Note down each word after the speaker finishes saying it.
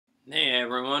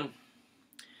everyone.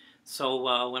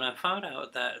 So when I found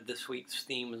out that this week's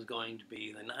theme was going to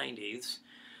be the 90s,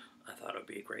 I thought it would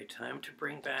be a great time to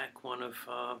bring back one of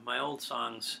my old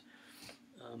songs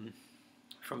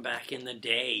from back in the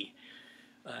day.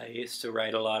 I used to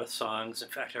write a lot of songs. In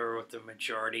fact, I wrote the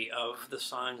majority of the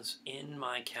songs in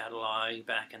my catalog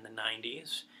back in the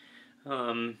 90s.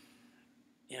 I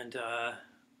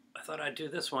thought I'd do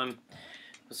this one.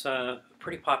 It was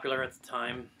pretty popular at the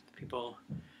time. People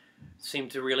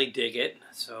seemed to really dig it,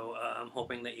 so I'm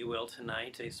hoping that you will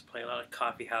tonight. I used to play a lot of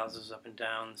coffee houses up and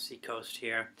down the Seacoast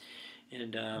here,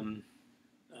 and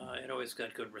it always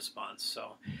got good response.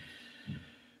 So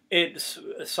a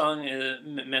song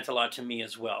meant a lot to me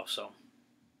as well, so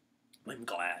I'm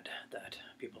glad that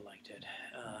people liked it.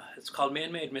 It's called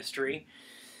Man-Made Mystery,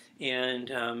 and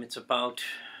it's about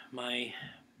my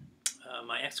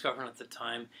ex-girlfriend at the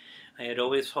time. I had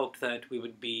always hoped that we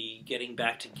would be getting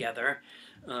back together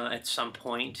at some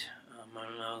point.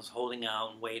 And I was holding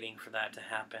out and waiting for that to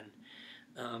happen,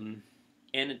 and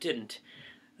it didn't.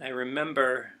 I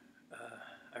remember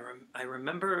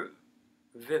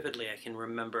vividly. I can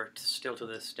remember still to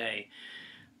this day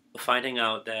finding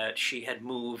out that she had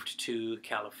moved to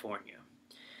California.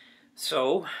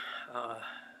 So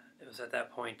it was at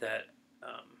that point that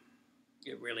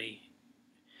it really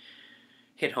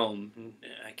hit home. And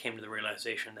I came to the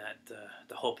realization that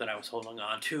the hope that I was holding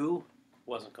on to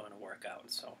wasn't going to work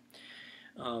out. So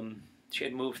she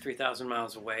had moved 3,000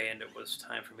 miles away, and it was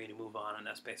time for me to move on, and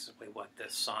that's basically what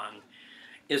this song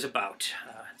is about.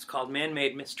 It's called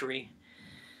Man-Made Mystery.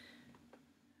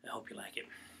 I hope you like it.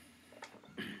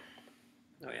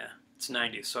 Oh yeah, it's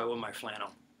 90s, so I wore my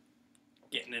flannel.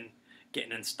 Getting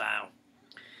in style.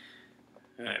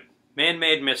 All right,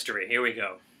 Man-Made Mystery, here we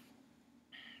go.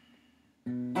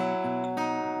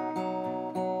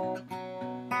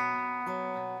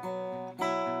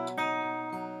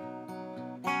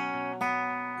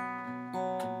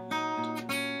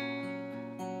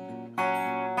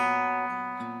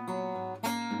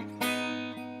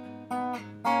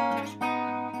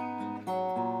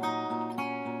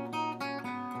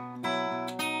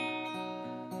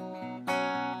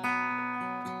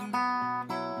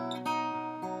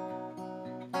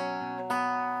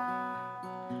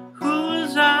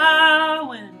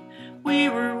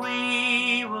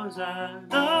 Was I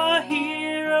the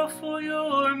hero for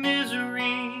your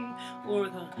misery, or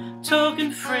the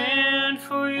token friend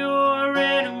for your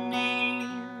enemies?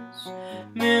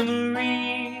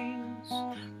 Memories,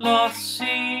 lost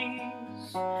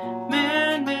seas,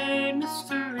 man-made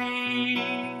mystery.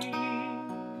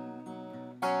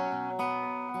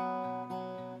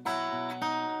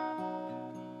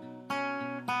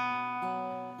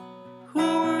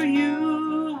 Who were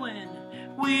you when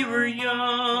we were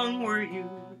young? Were you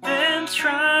then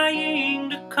trying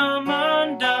to come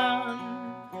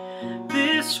undone?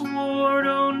 This war,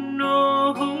 don't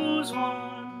know who's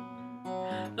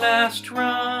won. Last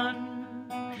run,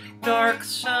 dark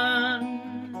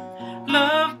sun,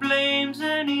 love blames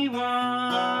anyone.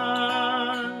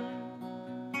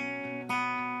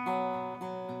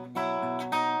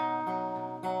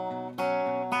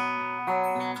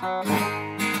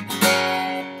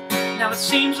 Now it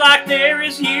seems like there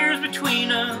is years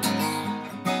between us,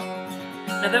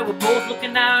 now that we're both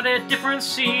looking out at different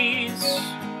seas.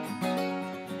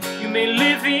 You may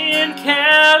live in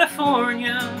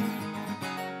California,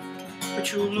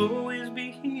 but you'll always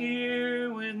be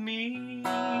here with me.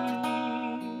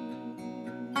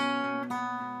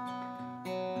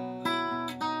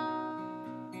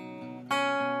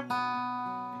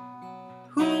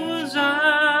 Who was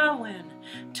I when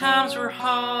times were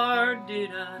hard?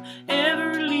 Did I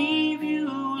ever leave you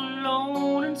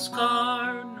alone and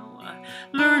scarred? No, I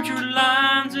learned your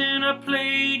lines and I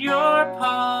played your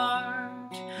part.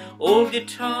 Old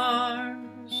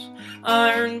guitars,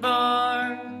 iron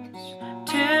bars,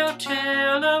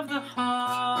 telltale of the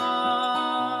heart.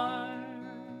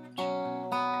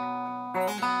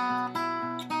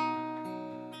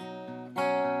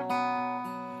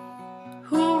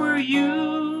 Who were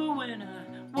you when I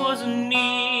was in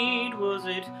need? Was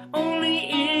it only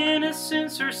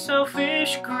innocence or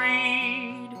selfish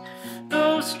greed?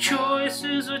 Those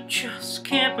choices I just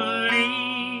can't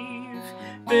believe.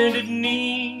 Bended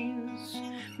knees,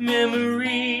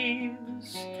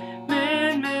 memories,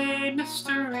 man-made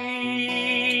mystery.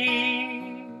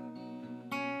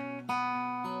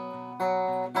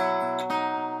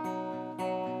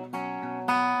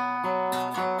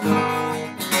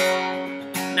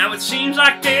 Now it seems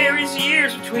like there is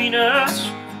years between us,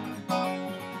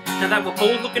 now that we're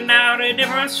both looking out at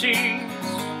different seas.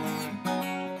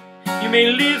 You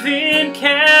may live in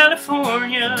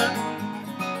California,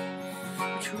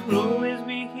 you'll always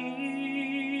be here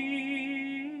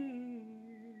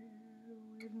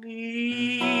with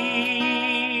me.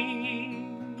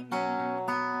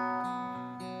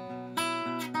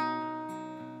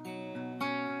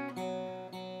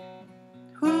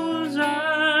 Who was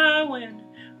I when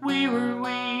we were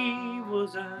we?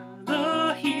 Was I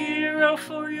the hero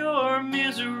for your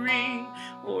misery,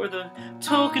 or the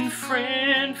token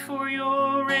friend for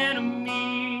your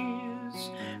enemies?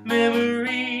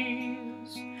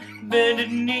 Memories,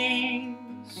 bended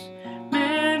knees,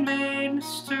 man-made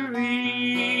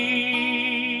mystery.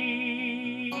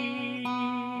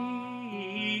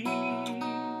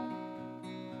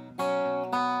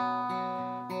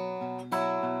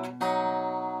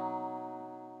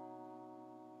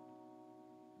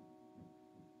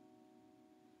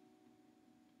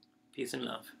 Peace and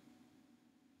love.